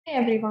Hey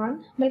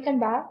everyone, welcome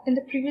back. In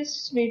the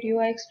previous video,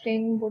 I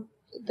explained what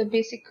the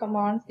basic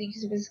commands,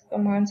 these basic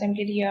commands,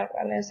 mkdir,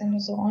 ls,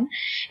 and so on.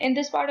 In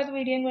this part of the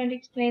video, I'm going to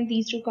explain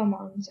these two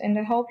commands, and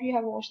I hope you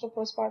have watched the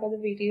first part of the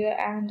video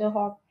and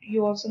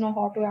you also know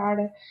how to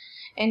add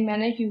and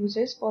manage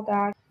users. For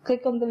that,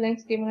 click on the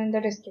links given in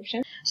the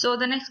description. So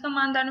the next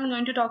command that I'm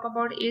going to talk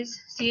about is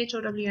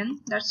chown,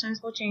 that stands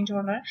for change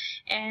owner.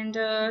 And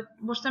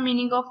what's the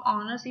meaning of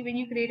owner? See, when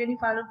you create any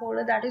file or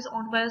folder that is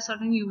owned by a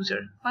certain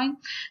user, fine.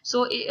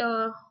 So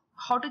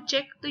how to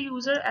check the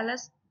user?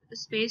 ls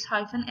space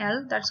hyphen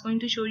l, that's going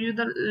to show you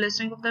the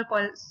listing of the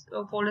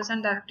folders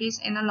and directories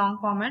in a long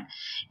format.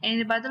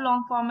 And by the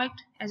long format,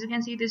 as you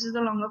can see, this is the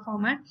longer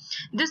format.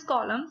 This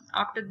column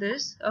after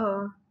this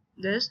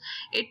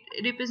it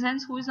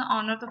represents who is the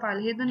owner of the file.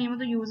 Here the name of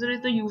the user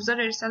is the user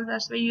itself,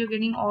 that's why you're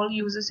getting all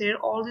users here.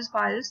 All these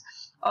files,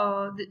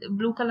 the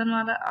blue color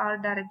are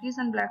directories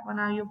and black one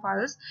are your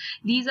files.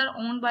 These are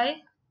owned by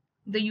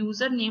the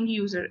user named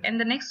user. And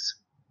the next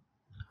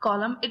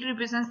column, it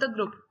represents the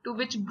group, to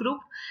which group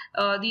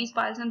these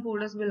files and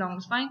folders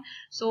belongs, fine.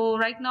 So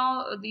right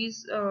now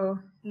these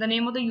the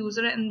name of the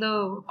user and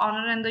the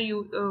owner and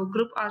the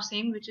group are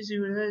same, which is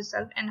user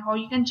itself. And how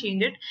you can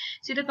change it?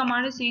 See, the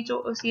command is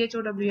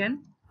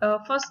chown.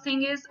 First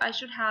thing is I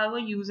should have a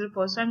user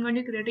first, so I'm going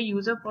to create a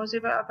user first.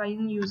 If I apply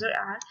in user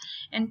add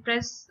and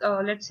press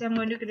let's say I'm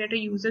going to create a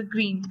user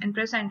green and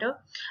press enter,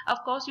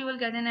 of course you will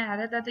get an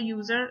error that the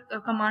user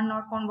command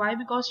not found. Why?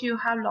 Because you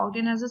have logged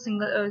in as a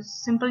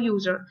simple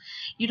user.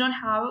 You don't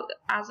have,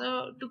 as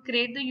a to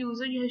create the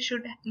user, you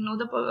should know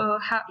the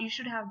you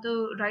should have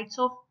the rights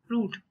of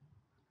root.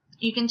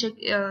 You can check,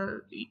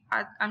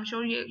 I'm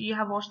sure you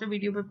have watched the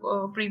video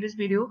before, previous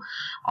video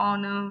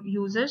on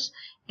users,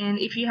 and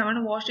if you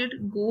haven't watched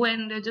it, go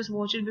and just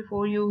watch it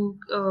before you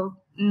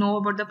know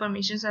about the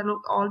permissions and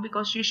all,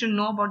 because you should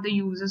know about the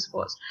users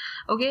first.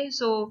 Okay,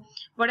 so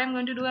what I'm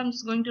going to do, I'm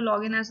just going to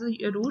log in as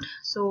a root.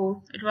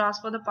 So it will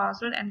ask for the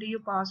password. Enter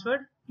your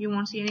password. You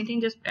won't see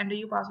anything, just enter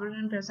your password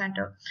and press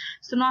enter.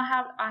 So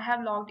now I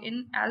have logged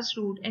in as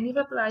root, and if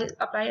I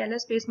apply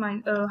ls space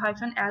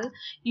hyphen l,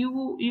 you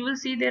will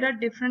see there are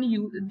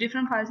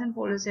different files and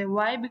folders here.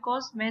 Why?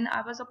 Because when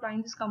I was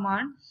applying this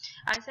command,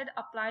 I said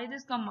apply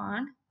this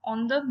command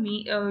on the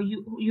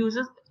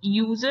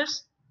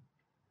users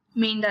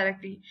main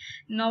directory.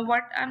 Now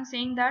what I'm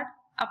saying, that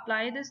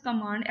apply this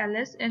command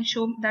ls and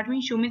show, that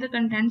means show me the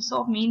contents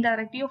of main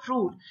directory of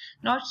root,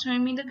 not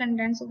showing me the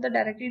contents of the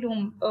directory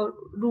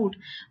root.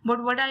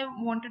 But what I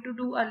wanted to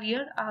do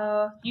earlier,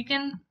 I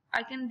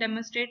can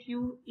demonstrate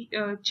you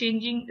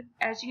changing.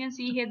 As you can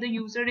see here, the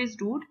user is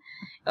root,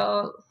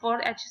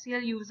 for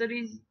HCL user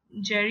is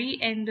Jerry,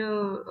 and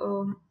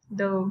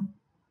the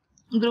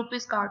group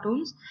is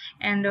cartoons,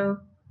 and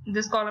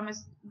this column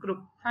is group,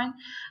 fine.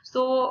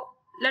 So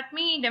let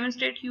me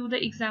demonstrate you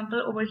the example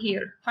over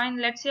here, fine.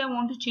 Let's say I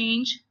want to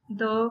change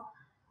the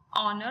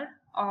owner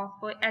of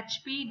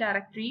HP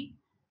directory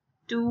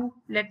to,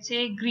 let's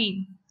say,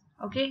 green.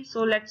 Okay,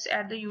 so let's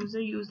add the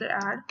user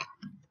add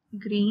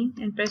green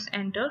and press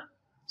enter.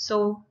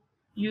 So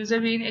user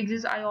green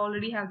exists, I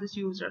already have this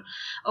user.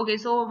 Okay,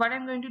 so what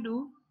I'm going to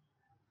do,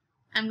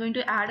 I'm going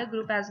to add a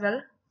group as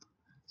well.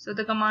 So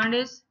the command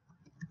is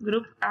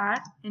group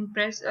add and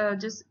press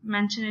just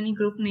mention any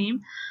group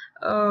name,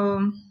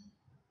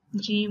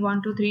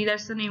 G123,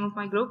 that's the name of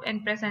my group,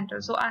 and press enter.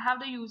 So I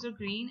have the user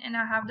green and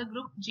I have the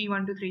group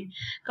G123.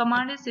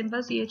 Command is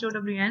simple,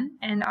 chown,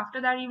 and after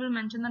that you will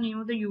mention the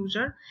name of the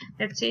user,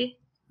 let's say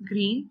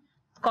green,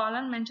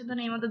 colon, mention the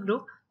name of the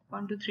group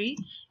 123,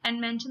 and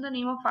mention the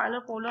name of file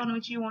or folder on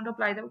which you want to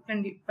apply the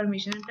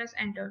permission, and press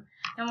enter.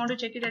 I want to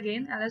check it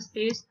again, ls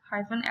space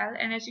hyphen l,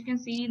 and as you can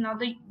see, now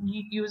the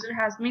user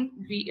has been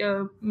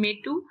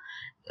made to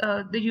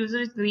the user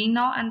is green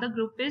now, and the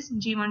group is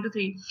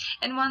G123.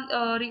 And one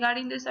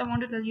regarding this, I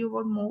want to tell you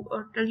about more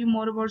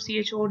about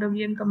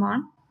chown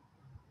command.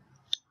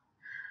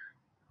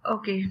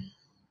 Okay,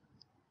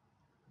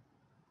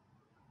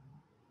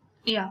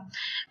 yeah.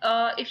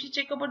 If you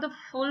check about the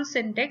full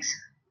syntax,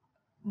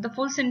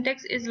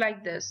 is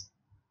like this.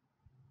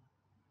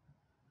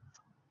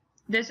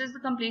 This is the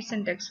complete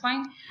syntax,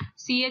 fine.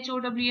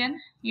 chown,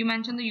 you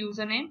mention the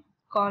username,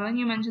 colon,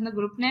 you mention the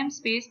group name,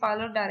 space,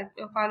 file or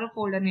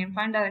folder name,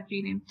 find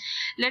directory name.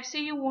 Let's say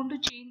you want to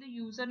change the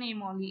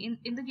username only.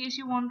 In the case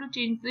you want to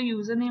change the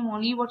username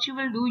only, what you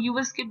will do, you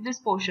will skip this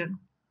portion,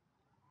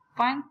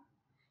 fine.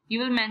 You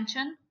will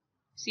mention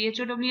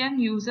chown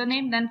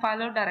username, then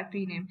file or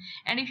directory name.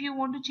 And if you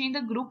want to change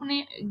the group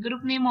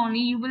name only,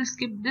 you will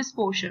skip this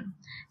portion.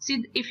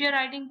 See, if you're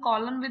writing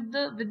colon with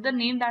the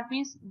name, that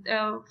means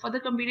for the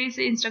computer it's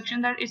an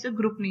instruction that it's a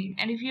group name.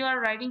 And if you are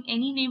writing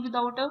any name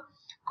without a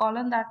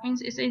colon, that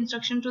means it's an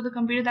instruction to the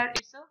computer that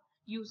it's a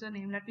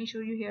username. Let me show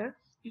you here.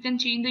 You can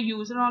change the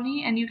user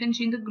only, and you can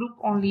change the group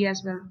only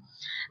as well.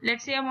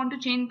 Let's say I want to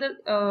change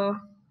the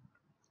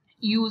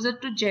user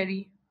to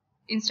Jerry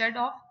instead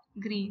of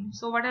green.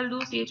 So what I'll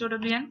do,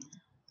 chown,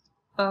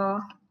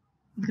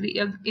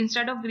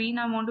 instead of green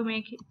I want to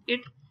make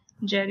it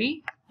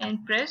Jerry,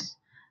 and press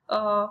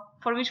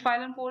for which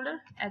file and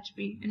folder?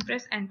 HP, and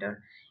press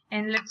enter,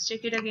 and let's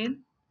check it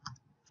again.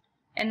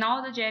 And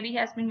now the Jerry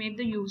has been made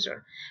the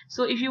user.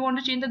 So if you want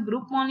to change the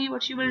group only,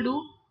 what you will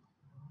do?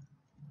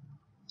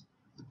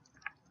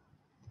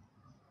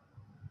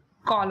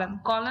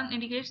 Column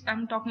indicates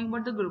I'm talking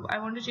about the group. I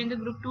want to change the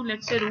group to,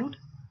 let's say, root,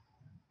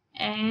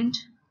 and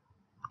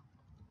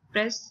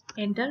press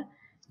enter.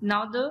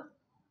 Now the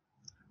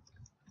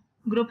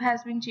group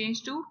has been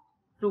changed to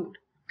root.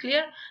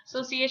 Clear?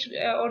 So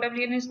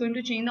chmod is going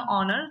to change the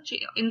owner.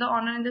 In the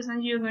owner, in the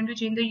sense, you are going to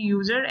change the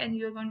user and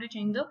you are going to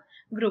change the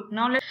group.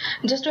 Now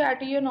just to add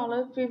to your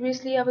knowledge,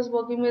 previously I was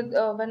working with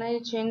when I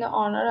changed the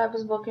owner, I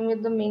was working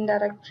with the main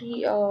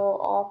directory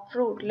of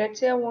root.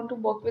 Let's say I want to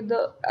work with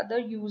the other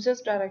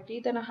users directly,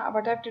 then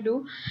what I have to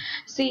do,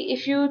 see,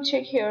 if you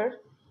check here,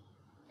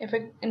 if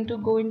I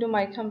go into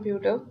my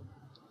computer,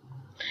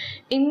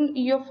 in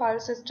your file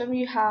system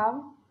you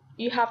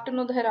have to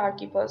know the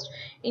hierarchy first.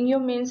 In your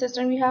main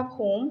system you have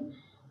home.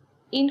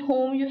 In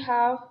home you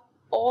have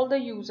all the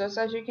users.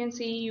 As you can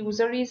see,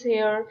 user is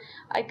here.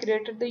 I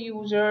created the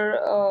user,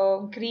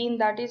 green,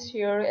 that is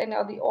here, and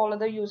all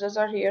other users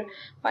are here.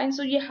 Fine.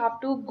 So you have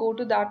to go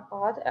to that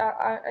path.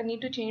 I need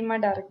to change my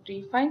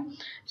directory. Fine.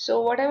 So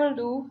what I will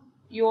do,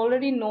 you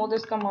already know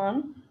this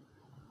command.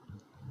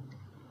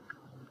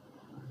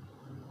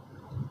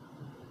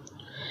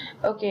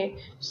 Okay,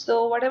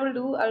 so what I will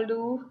do, I'll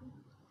do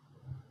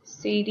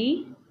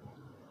cd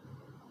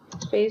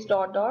space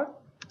dot dot,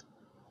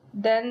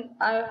 then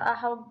I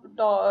have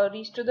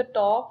reached to the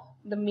top,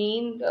 the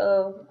main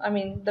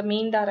the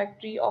main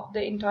directory of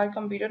the entire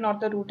computer, not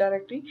the root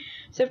directory.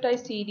 So if I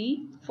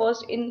cd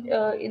first,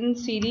 in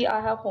cd I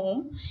have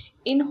home,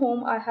 in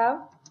home I have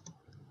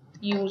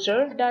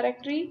user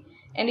directory,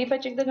 and if I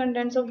check the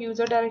contents of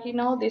user directory,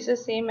 now this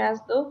is same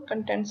as the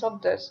contents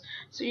of this.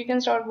 So you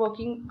can start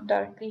working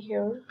directly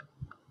here.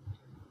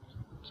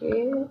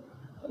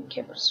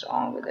 Okay, what's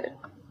wrong with it?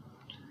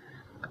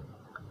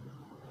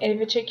 And if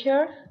you check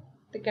here,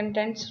 the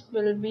contents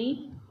will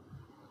be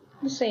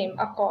the same.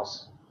 Of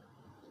course,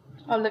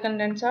 all the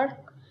contents are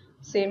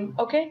same.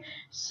 Okay,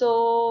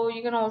 so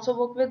you can also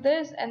work with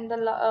this, and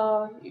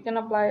you can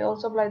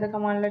also apply the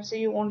command. Let's say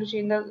you want to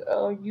change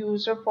the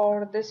user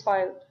for this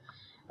file.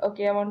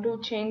 Okay, I want to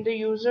change the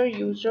user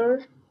chown,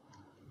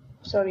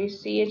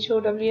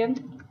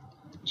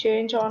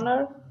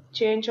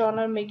 change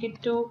owner, make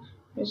it to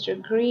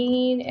Mr.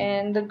 Green,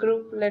 and the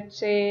group, let's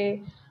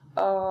say,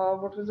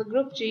 what was the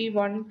group?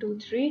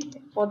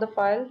 G123 for the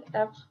file,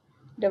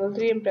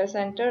 F33, and press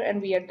enter,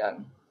 and we are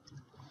done.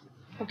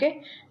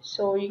 Okay,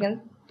 so you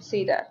can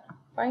see that.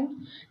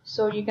 Fine.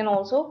 So you can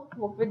also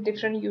work with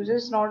different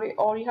users. Not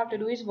all you have to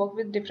do is work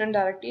with different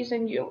directories,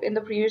 and you, in the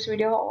previous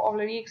video, I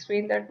already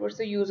explained that what's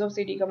the use of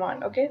cd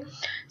command. Okay,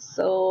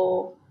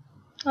 so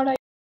alright.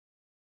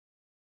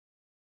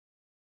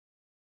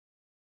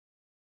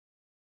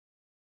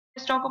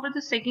 Let's talk about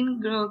the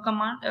second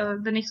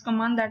command, the next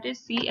command, that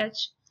is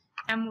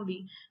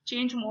chmod,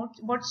 change mode.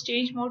 What's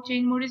change mode?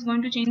 Change mode is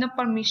going to change the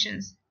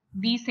permissions,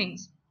 these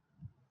things.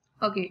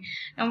 Okay,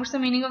 now what's the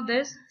meaning of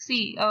this?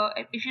 See,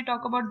 if you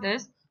talk about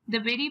this, the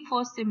very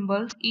first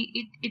symbol,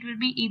 it will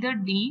be either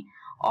D,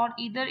 or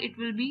either it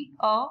will be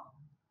a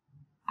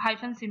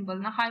hyphen symbol.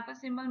 Now hyphen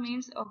symbol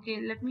means, okay,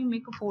 let me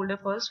make a folder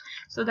first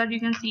so that you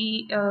can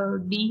see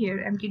D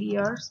here,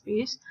 mkdir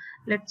space,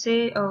 let's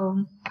say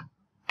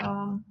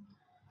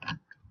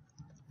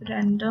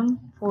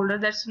random folder,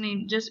 that's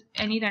name, just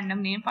any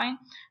random name, fine.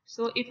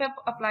 So if I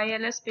apply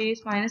ls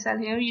space -l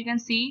here, you can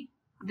see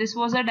this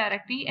was a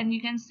directory, and you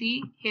can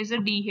see here's a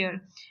D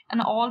here, and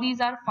all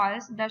these are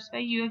files. That's why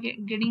you are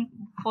getting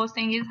first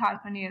thing is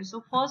hyphen here.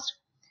 So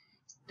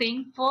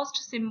first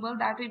symbol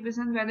that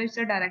represents whether it's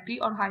a directory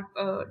or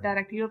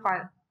directory or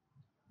file.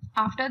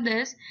 After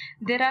this,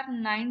 there are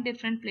 9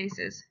 different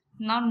places.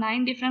 Now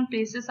 9 different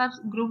places are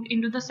grouped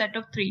into the set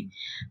of 3.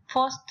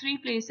 First 3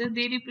 places,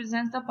 they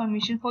represent the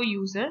permission for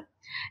user.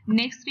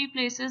 Next 3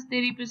 places,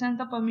 they represent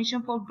the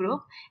permission for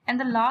group, and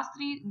the last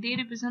 3, they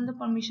represent the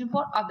permission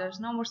for others.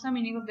 Now what's the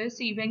meaning of this?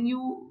 See, when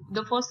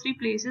the first 3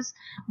 places,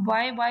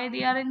 why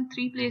they are in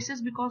 3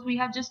 places? Because we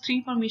have just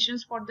 3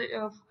 permissions for the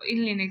in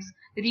Linux: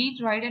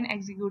 read, write, and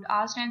execute.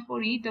 R stands for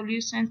read,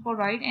 W stands for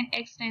write, and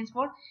X stands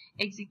for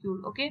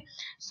execute. Okay,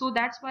 so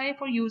that's why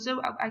for user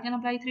I can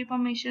apply 3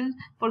 permissions,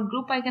 for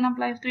group I can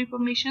apply 3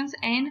 permissions,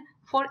 and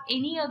for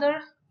any other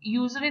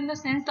user, in the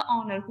sense the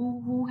owner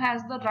who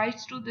has the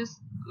rights to this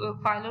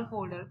file or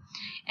folder.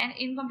 And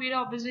in computer,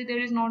 obviously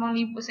there is not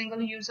only a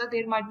single user,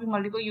 there might be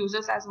multiple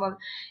users as well,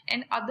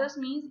 and others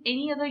means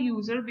any other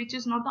user which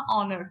is not the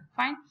owner.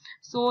 Fine.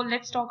 So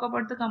let's talk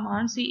about the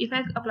command. See, if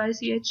I apply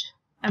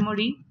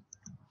chmod,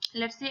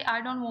 let's say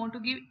I don't want to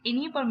give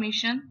any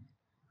permission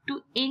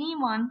to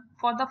anyone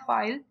for the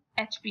file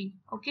HP.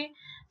 Okay,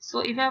 so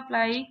if I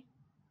apply,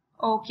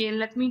 okay,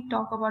 let me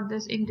talk about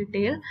this in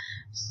detail.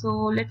 So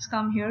let's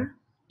come here.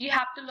 You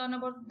have to learn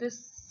about this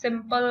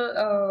simple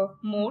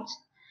modes.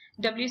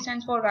 W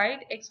stands for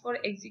write, X for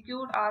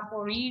execute, R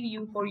for read,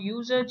 U for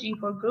user, G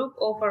for group,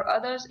 O for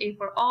others, A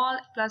for all.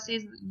 Plus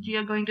is you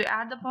are going to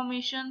add the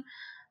permission,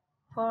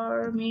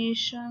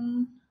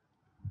 permission,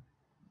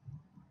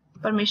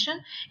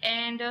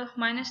 and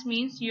minus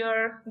means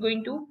you're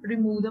going to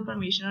remove the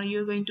permission or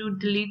you're going to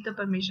delete the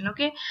permission.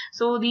 Okay,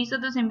 so these are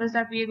the symbols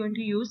that we are going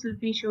to use.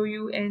 Let me show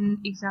you an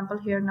example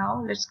here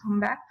now. Let's come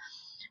back.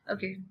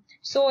 Okay,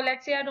 so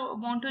let's say I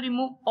don't want to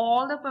remove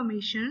all the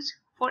permissions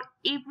for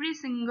every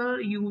single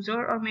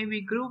user or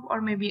maybe group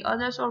or maybe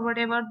others or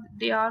whatever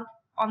they are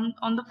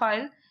on the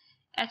file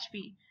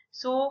HP.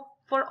 So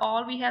for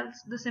all we have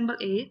the symbol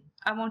A.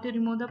 I want to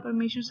remove the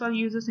permission, so I'll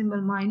use the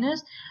symbol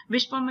minus.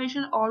 Which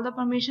permission? All the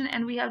permission,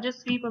 and we have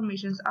just three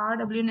permissions, R,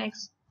 W, and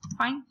X.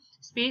 Fine.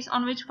 Space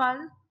on which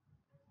file?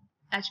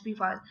 HP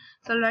file.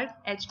 So I'll write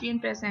HP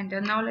and press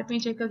enter. Now let me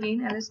check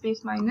again. LS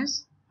space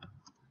minus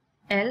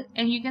L,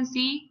 and you can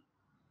see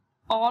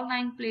all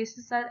 9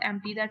 places are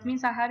empty. That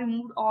means I have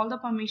removed all the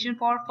permission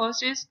for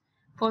first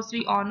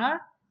 3 honor,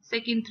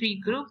 second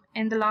 3 group,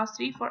 and the last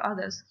 3 for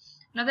others.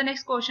 Now the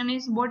next question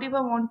is, what if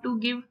I want to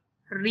give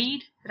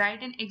read,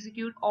 write, and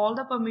execute all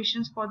the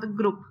permissions for the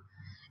group?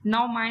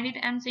 Now mind it,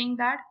 I'm saying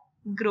that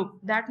group.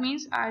 That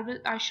means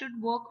I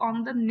should work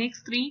on the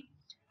next 3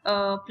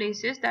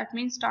 places. That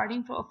means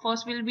starting for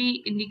first will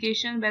be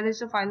indication whether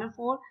it's a file or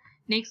 4.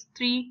 Next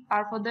 3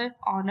 are for the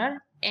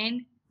honor,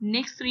 and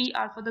next 3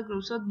 are for the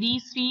group. So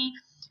these 3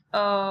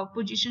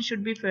 positions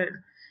should be filled.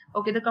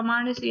 Okay, the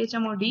command is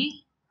chmod.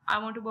 I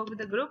want to work with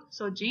the group,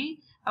 so G.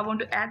 I want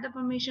to add the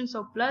permissions,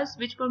 so plus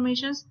which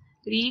permissions?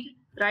 Read,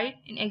 write,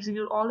 and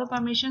execute all the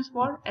permissions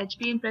for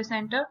HP and press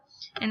enter.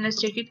 And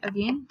let's check it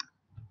again.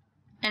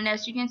 And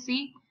as you can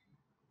see,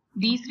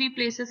 these 3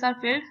 places are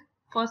filled.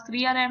 First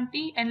 3 are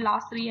empty and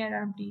last 3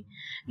 are empty.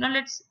 Now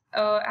let's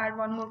add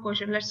one more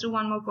question. Let's do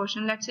one more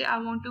question. Let's say I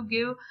want to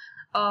give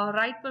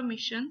write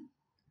permission.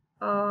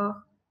 I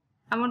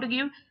want to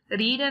give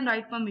read and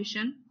write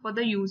permission for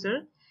the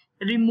user,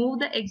 remove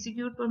the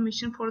execute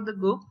permission for the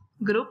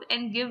group,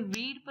 and give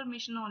read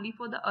permission only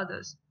for the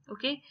others.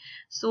 Okay,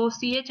 so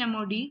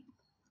chmod,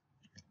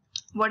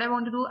 what I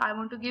want to do, I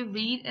want to give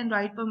read and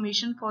write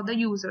permission for the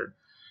user.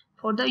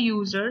 For the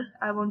user,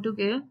 I want to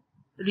give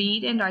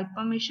read and write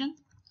permission.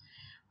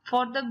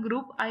 For the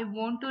group, I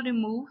want to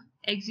remove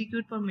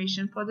execute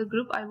permission. For the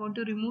group, I want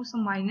to remove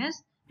some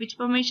minus which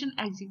permission?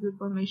 Execute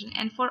permission.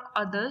 And for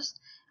others,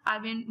 I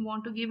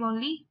want to give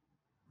only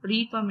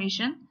read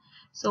permission.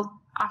 So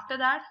after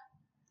that,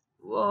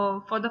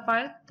 for the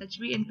file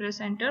HB and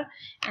press enter,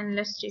 and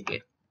let's check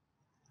it.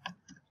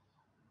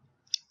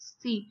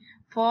 See,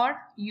 for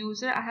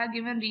user I have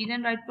given read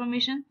and write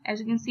permission,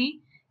 as you can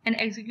see, and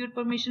execute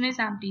permission is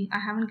empty. I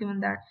haven't given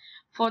that.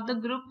 For the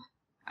group,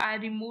 I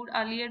removed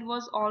earlier it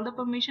was all the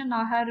permission,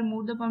 now I have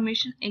removed the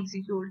permission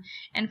execute.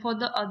 And for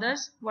the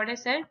others, what I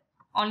said,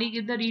 only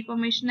give the read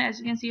permission. As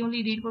you can see,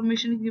 only read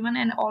permission is given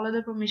and all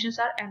other permissions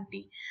are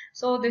empty.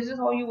 So this is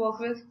how you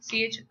work with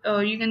CH.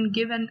 You can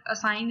give and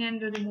assign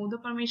and remove the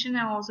permission,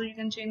 and also you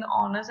can change the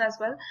honors as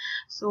well.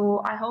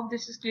 So I hope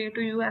this is clear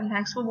to you, and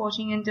thanks for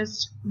watching, and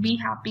just be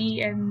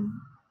happy and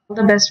all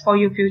the best for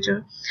your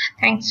future.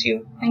 Thank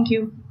you.